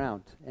out of the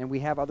ground. And we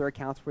have other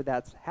accounts where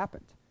that's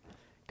happened.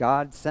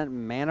 God sent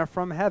manna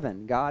from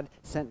heaven. God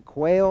sent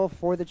quail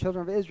for the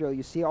children of Israel.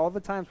 You see all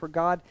the times where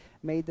God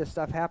made this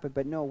stuff happen.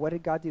 But no, what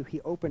did God do? He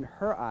opened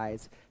her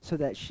eyes so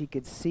that she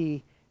could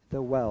see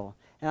the well.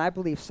 And I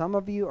believe some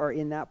of you are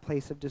in that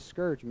place of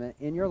discouragement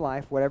in your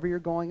life, whatever you're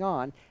going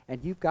on,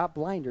 and you've got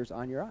blinders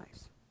on your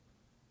eyes.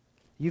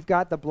 You've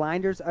got the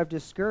blinders of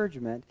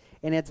discouragement,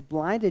 and it's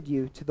blinded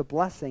you to the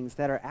blessings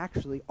that are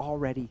actually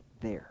already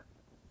there.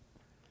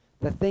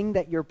 The thing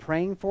that you're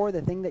praying for,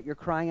 the thing that you're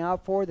crying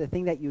out for, the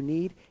thing that you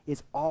need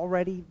is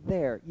already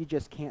there. You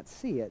just can't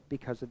see it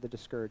because of the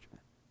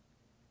discouragement.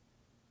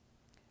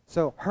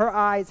 So her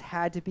eyes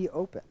had to be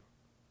open.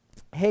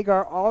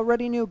 Hagar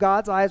already knew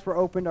God's eyes were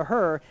open to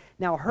her.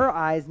 Now her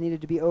eyes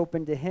needed to be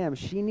open to him.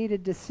 She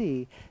needed to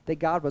see that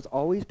God was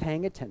always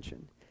paying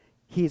attention.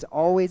 He's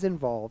always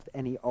involved,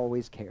 and he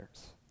always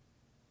cares.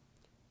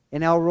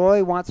 And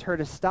Elroy wants her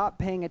to stop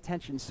paying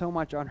attention so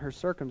much on her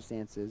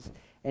circumstances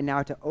and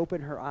now to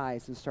open her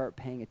eyes and start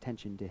paying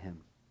attention to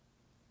him.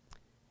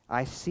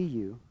 I see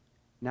you.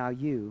 Now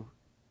you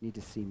need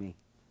to see me.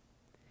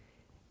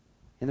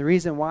 And the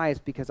reason why is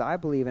because I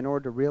believe in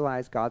order to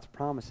realize God's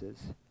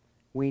promises,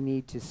 we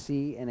need to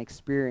see and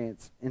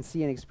experience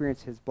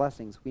his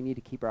blessings. We need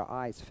to keep our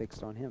eyes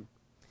fixed on him.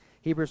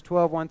 Hebrews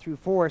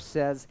 12:1-4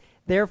 says,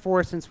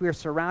 "Therefore, since we are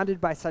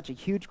surrounded by such a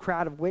huge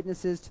crowd of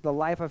witnesses to the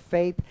life of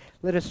faith,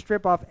 let us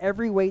strip off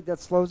every weight that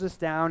slows us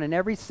down and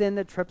every sin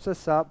that trips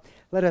us up.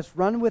 Let us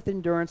run with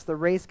endurance the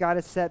race God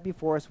has set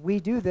before us."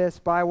 We do this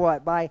by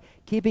what? By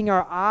keeping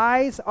our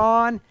eyes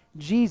on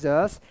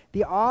Jesus,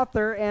 the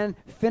author and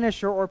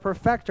finisher or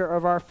perfecter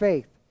of our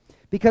faith.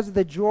 Because of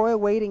the joy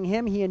awaiting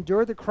him, he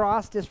endured the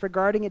cross,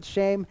 disregarding its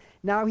shame.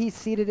 Now he's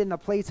seated in the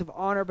place of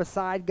honor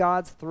beside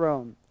God's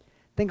throne.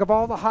 Think of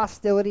all the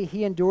hostility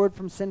he endured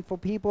from sinful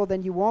people,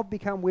 then you won't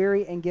become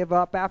weary and give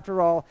up. After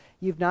all,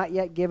 you've not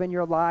yet given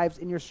your lives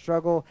in your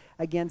struggle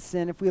against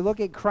sin. If we look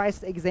at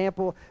Christ's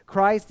example,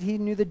 Christ, he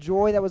knew the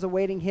joy that was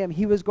awaiting him.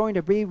 He was going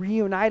to be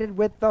reunited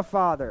with the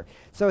Father.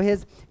 So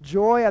his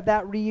joy of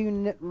that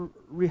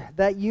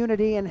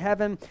unity in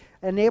heaven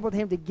enabled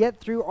him to get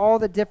through all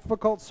the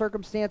difficult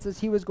circumstances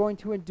he was going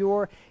to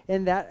endure,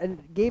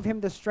 and gave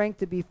him the strength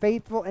to be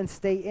faithful and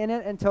stay in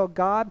it until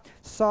God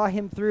saw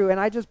him through. And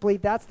I just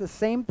believe that's the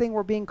same thing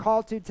we're being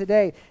called to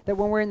today, that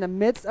when we're in the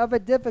midst of a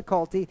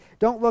difficulty,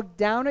 don't look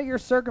down at your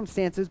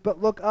circumstances,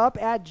 but look up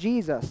at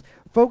Jesus.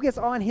 Focus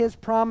on his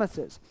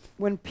promises.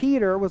 When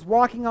Peter was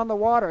walking on the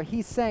water,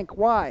 he sank.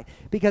 Why?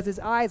 Because his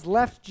eyes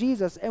left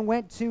Jesus and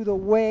went to the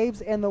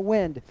waves and the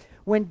wind.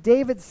 When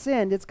David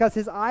sinned, it's because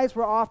his eyes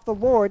were off the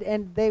Lord,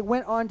 and they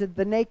went on to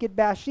the naked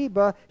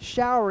Bathsheba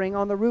showering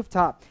on the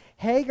rooftop.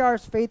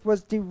 Hagar's faith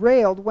was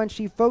derailed when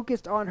she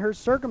focused on her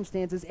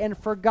circumstances and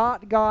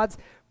forgot God's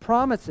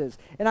promises.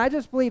 And I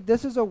just believe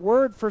this is a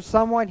word for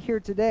someone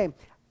here today.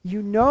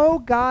 You know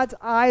God's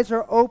eyes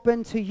are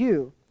open to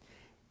you.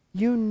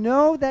 You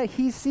know that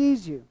he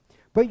sees you,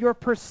 but your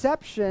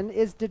perception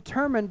is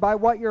determined by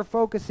what you're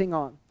focusing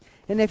on.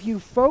 And if you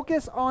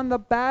focus on the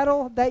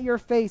battle that you're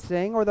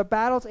facing or the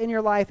battles in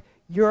your life,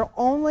 you're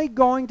only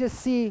going to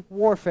see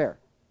warfare.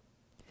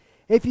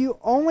 If you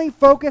only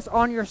focus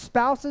on your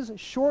spouse's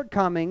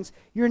shortcomings,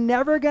 you're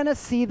never going to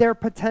see their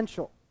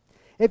potential.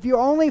 If you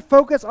only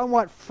focus on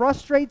what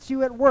frustrates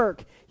you at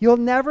work, you'll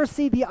never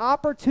see the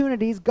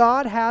opportunities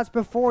God has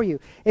before you.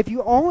 If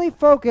you only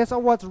focus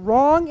on what's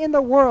wrong in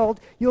the world,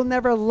 you'll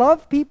never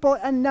love people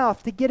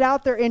enough to get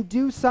out there and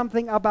do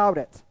something about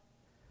it.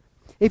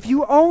 If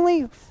you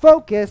only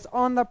focus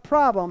on the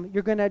problem,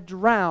 you're going to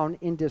drown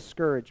in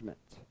discouragement.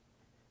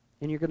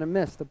 And you're going to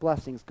miss the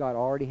blessings God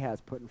already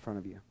has put in front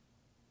of you.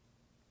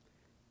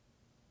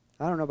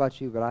 I don't know about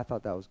you, but I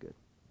thought that was good.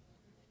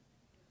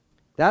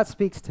 That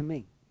speaks to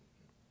me.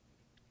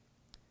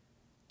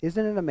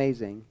 Isn't it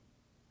amazing,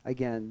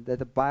 again, that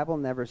the Bible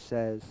never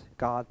says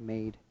God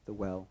made the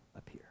well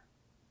appear?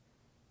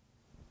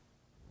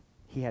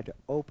 He had to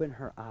open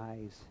her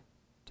eyes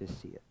to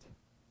see it.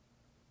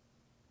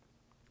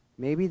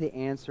 Maybe the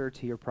answer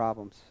to your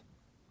problems,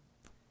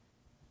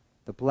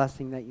 the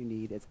blessing that you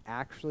need, is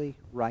actually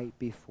right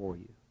before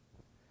you.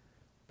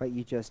 But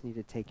you just need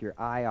to take your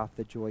eye off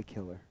the joy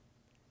killer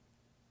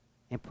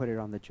and put it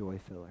on the joy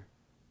filler.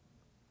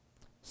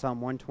 Psalm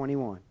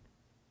 121.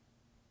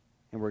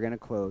 And we're going to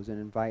close and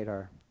invite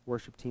our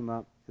worship team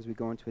up as we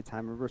go into a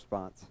time of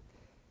response.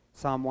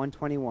 Psalm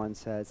 121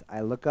 says,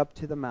 "I look up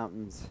to the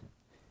mountains.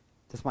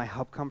 Does my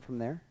help come from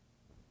there?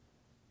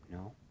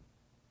 No.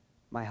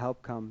 My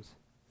help comes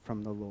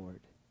from the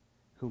Lord,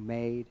 who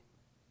made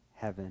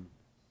heaven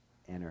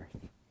and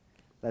earth."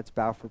 Let's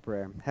bow for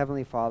prayer.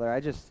 Heavenly Father,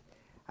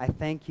 I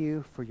thank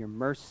you for your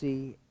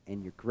mercy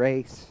and your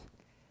grace.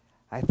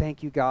 I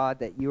thank you, God,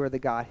 that you are the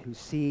God who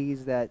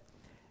sees, that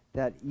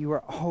you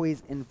are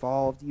always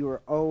involved. You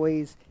are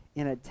always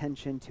in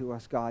attention to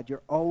us, God.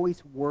 You're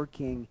always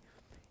working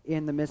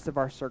in the midst of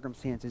our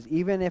circumstances.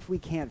 Even if we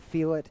can't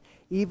feel it,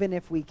 even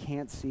if we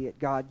can't see it,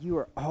 God, you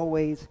are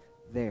always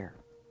there.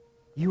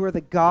 You are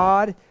the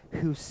God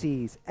who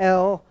sees,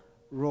 El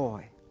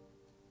Roy.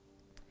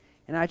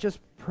 And I just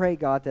pray,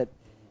 God, that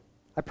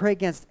I pray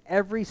against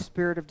every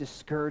spirit of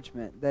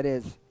discouragement that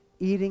is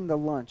eating the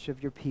lunch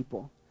of your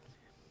people,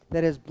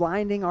 that is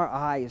blinding our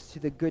eyes to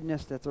the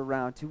goodness that's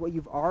around, to what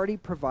you've already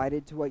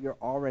provided, to what you're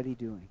already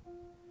doing.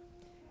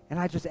 And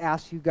I just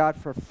ask you, God,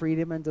 for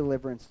freedom and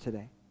deliverance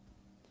today.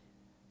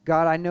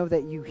 God, I know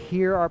that you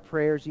hear our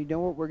prayers. You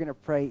know what we're going to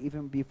pray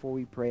even before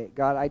we pray it.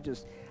 God, I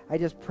just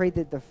pray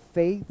that the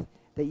faith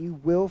that you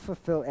will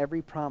fulfill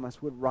every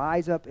promise would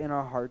rise up in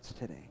our hearts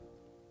today.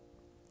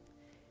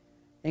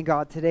 And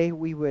God, today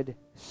we would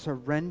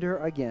surrender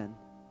again,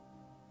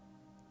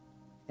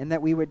 and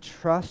that we would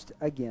trust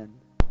again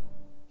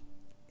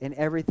in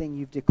everything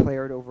you've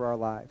declared over our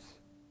lives.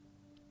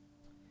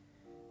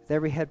 With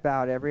every head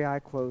bowed, every eye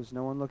closed,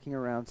 no one looking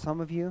around.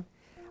 Some of you,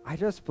 I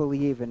just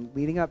believe, and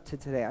leading up to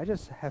today, I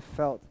just have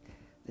felt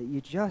that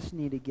you just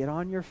need to get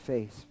on your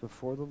face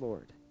before the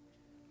Lord.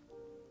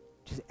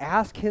 just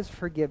ask his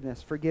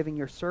forgiveness for giving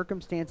your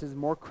circumstances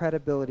more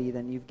credibility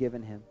than you've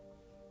given him.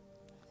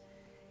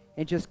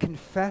 And just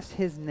confess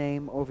his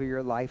name over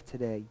your life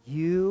today.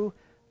 You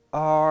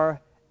are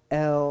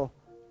El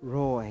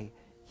Roy.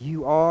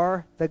 You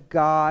are the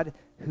God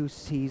who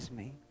sees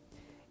me.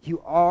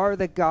 You are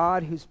the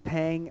God who's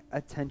paying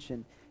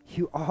attention.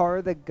 You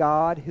are the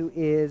God who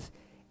is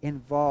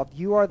involved.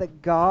 You are the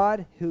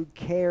God who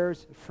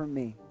cares for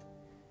me.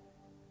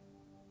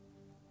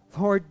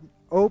 Lord,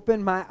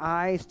 open my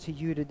eyes to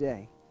you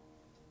today.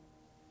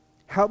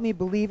 Help me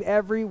believe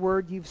every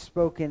word you've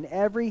spoken,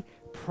 every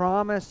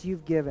promise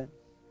you've given.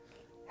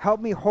 Help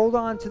me hold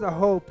on to the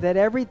hope that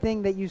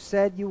everything that you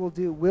said you will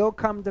do will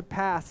come to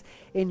pass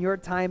in your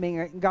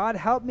timing. God,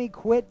 help me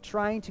quit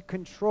trying to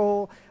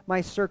control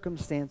my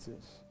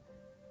circumstances.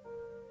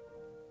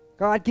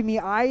 God, give me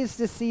eyes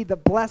to see the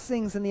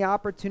blessings and the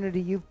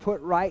opportunity you've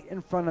put right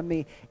in front of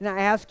me. And I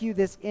ask you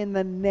this in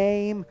the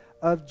name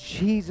of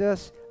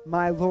Jesus,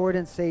 my Lord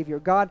and Savior.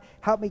 God,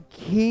 help me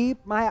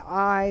keep my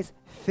eyes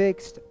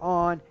fixed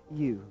on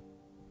you.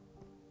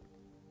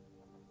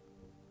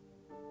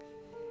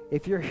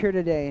 If you're here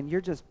today and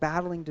you're just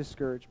battling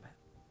discouragement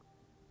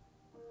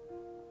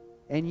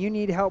and you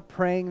need help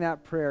praying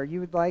that prayer, you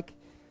would like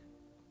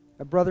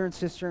a brother and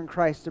sister in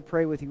Christ to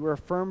pray with you. We're a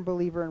firm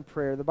believer in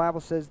prayer. The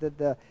Bible says that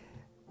the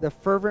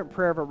fervent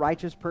prayer of a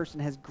righteous person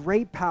has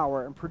great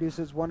power and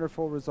produces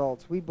wonderful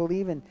results. We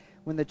believe in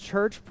when the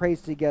church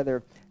prays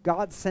together,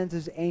 God sends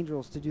his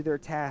angels to do their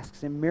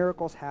tasks and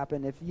miracles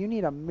happen. If you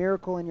need a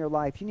miracle in your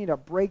life, you need a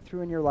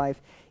breakthrough in your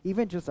life,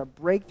 even just a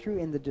breakthrough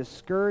in the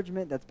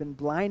discouragement that's been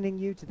blinding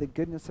you to the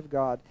goodness of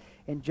God.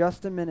 In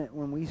just a minute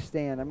when we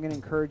stand, I'm going to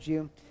encourage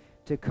you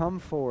to come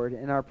forward,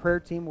 and our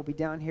prayer team will be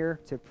down here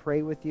to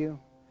pray with you.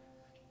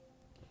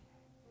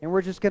 And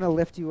we're just going to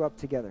lift you up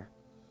together.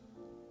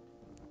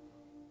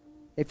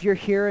 If you're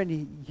here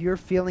and you're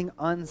feeling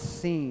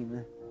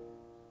unseen,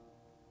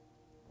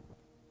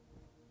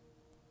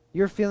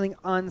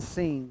 the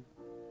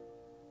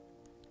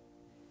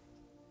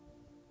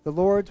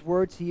Lord's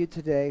word to you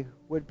today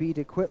would be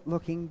to quit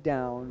looking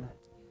down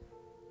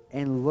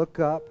and look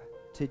up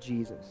to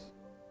Jesus,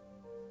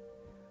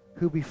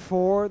 who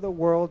before the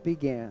world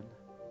began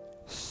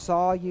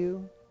saw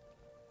you,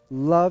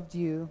 loved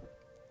you,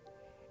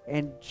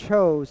 and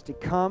chose to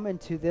come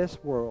into this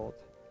world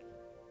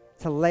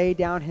to lay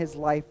down his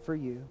life for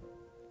you.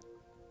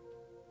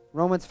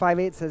 Romans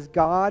 5:8 says,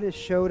 God has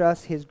showed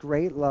us his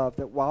great love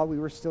that while we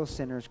were still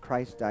sinners,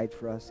 Christ died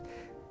for us.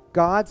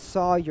 God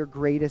saw your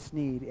greatest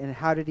need, and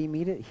how did he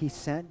meet it? He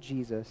sent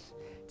Jesus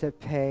to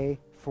pay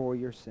for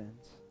your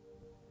sins.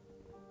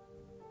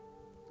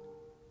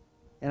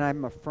 And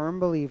I'm a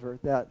firm believer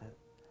that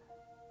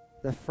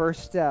the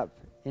first step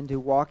into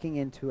walking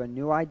into a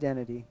new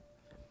identity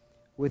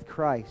with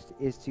Christ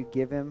is to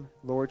give him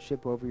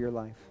lordship over your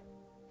life.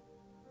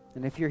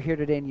 And if you're here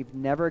today and you've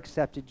never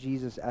accepted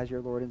Jesus as your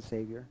Lord and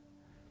Savior,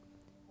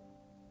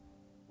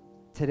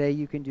 today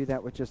you can do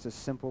that with just a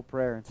simple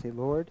prayer and say,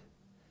 Lord,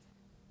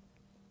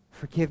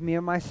 forgive me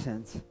of my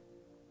sins.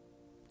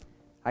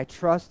 I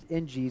trust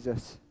in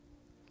Jesus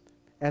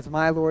as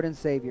my Lord and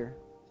Savior.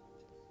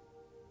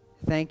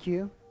 Thank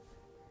you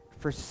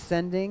for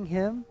sending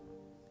him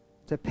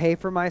to pay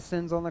for my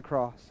sins on the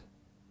cross.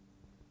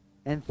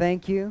 And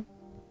thank you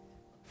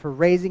for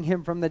raising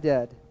him from the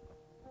dead.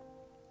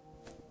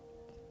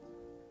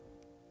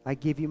 I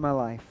give you my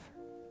life.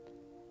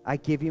 I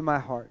give you my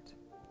heart,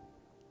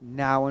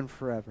 now and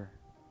forever.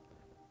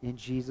 In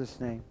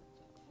Jesus' name.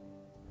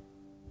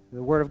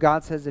 The Word of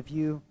God says if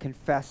you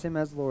confess him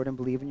as Lord and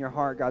believe in your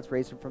heart God's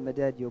raised him from the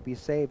dead, you'll be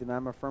saved. And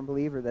I'm a firm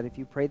believer that if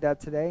you prayed that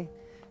today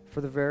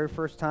for the very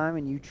first time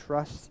and you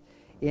trust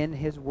in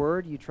his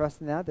Word, you trust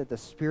in that the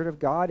Spirit of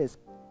God is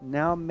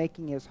now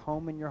making his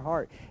home in your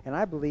heart. And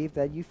I believe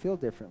that you feel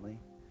differently.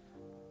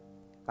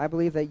 I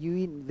believe that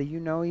you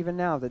know even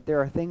now that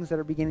there are things that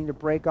are beginning to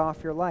break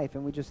off your life,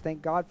 and we just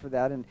thank God for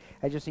that. And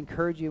I just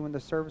encourage you, when the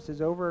service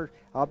is over,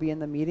 I'll be in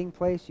the meeting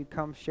place. You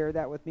come share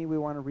that with me. We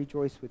want to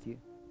rejoice with you.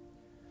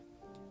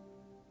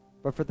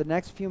 But for the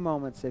next few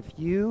moments, if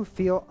you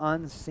feel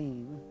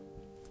unseen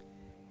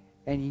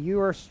and you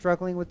are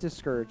struggling with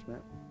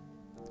discouragement,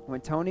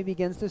 when Tony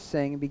begins to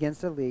sing and begins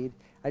to lead,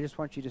 I just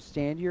want you to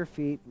stand to your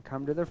feet and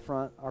come to the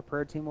front. Our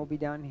prayer team will be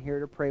down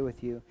here to pray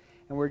with you,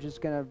 and we're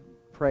just going to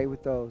pray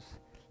with those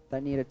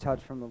that need a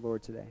touch from the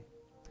Lord today.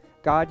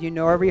 God, you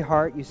know every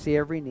heart. You see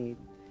every need.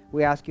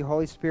 We ask you,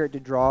 Holy Spirit, to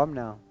draw them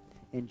now.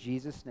 In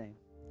Jesus' name.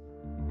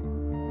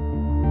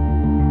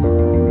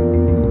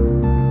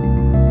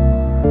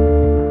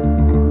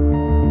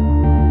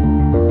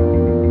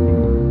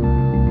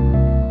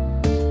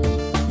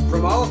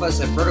 From all of us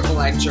at Vertical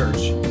Life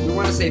Church, we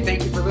want to say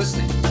thank you for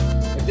listening.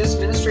 If this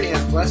ministry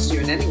has blessed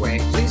you in any way,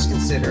 please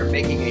consider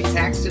making a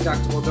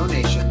tax-deductible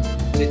donation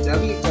to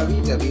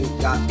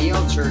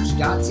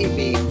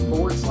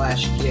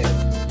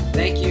www.blchurch.tv/give.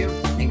 Thank you,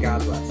 and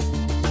God bless.